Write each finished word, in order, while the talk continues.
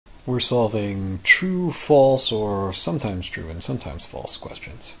we're solving true, false, or sometimes true and sometimes false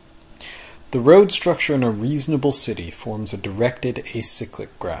questions. The road structure in a reasonable city forms a directed acyclic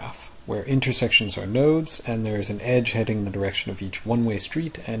graph, where intersections are nodes and there is an edge heading in the direction of each one-way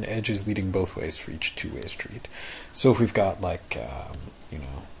street and edges leading both ways for each two-way street. So if we've got like,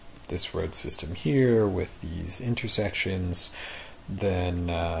 this road system here with these intersections, then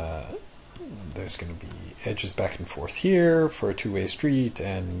there's going to be edges back and forth here for a two-way street,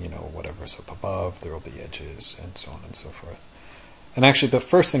 and whatever's up above, there will be edges, and so on and so forth. And actually, the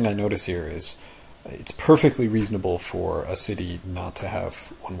first thing I notice here is it's perfectly reasonable for a city not to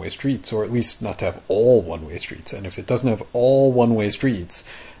have one-way streets, or at least not to have all one-way streets. And if it doesn't have all one-way streets,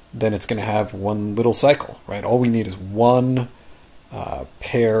 then it's going to have one little cycle, right? All we need is one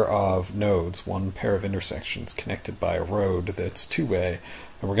pair of nodes, one pair of intersections connected by a road that's two-way,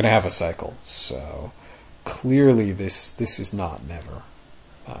 and we're going to have a cycle. So clearly this is not never.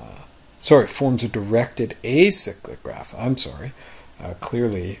 Forms a directed acyclic graph. I'm sorry.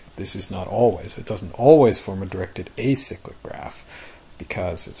 Clearly this is not always. It doesn't always form a directed acyclic graph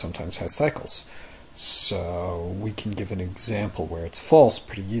because it sometimes has cycles. So we can give an example where it's false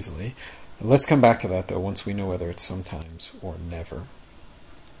pretty easily. Let's come back to that though once we know whether it's sometimes or never.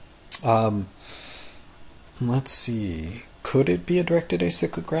 Let's see. Could it be a directed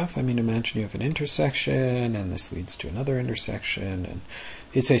acyclic graph? I mean, imagine you have an intersection and this leads to another intersection, and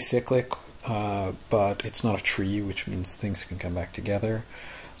it's acyclic, but it's not a tree, which means things can come back together.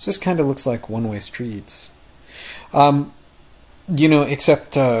 So this kind of looks like one-way streets.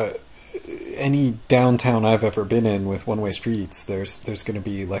 Except any downtown I've ever been in with one-way streets, there's going to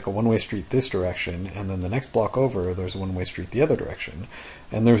be like a one-way street this direction, and then the next block over there's a one-way street the other direction.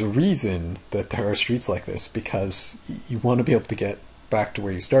 And there's a reason that there are streets like this, because you want to be able to get back to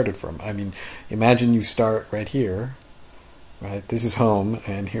where you started from. I mean, imagine you start right here, right? This is home,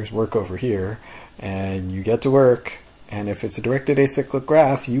 and here's work over here, and you get to work, and if it's a directed acyclic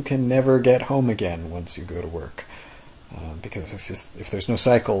graph, you can never get home again once you go to work. Because if there's no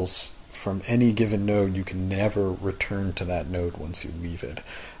cycles from any given node, you can never return to that node once you leave it.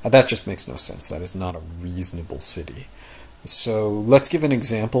 That just makes no sense. That is not a reasonable city. So let's give an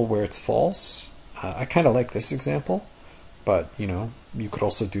example where it's false. I kind of like this example, but you could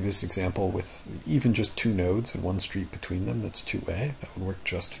also do this example with even just two nodes and one street between them that's two-way. That would work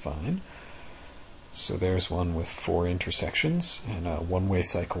just fine. So there's one with 4 intersections and a one-way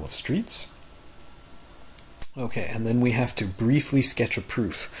cycle of streets. Okay, and then we have to briefly sketch a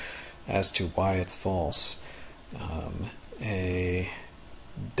proof as to why it's false. A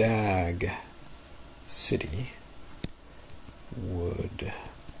DAG city would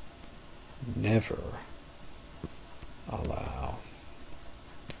never allow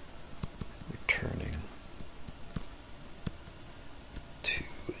returning to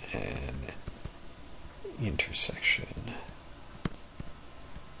an intersection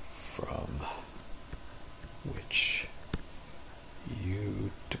from which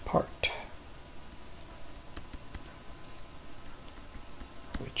you depart,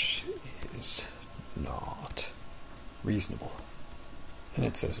 which is not reasonable. And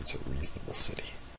it says it's a reasonable city.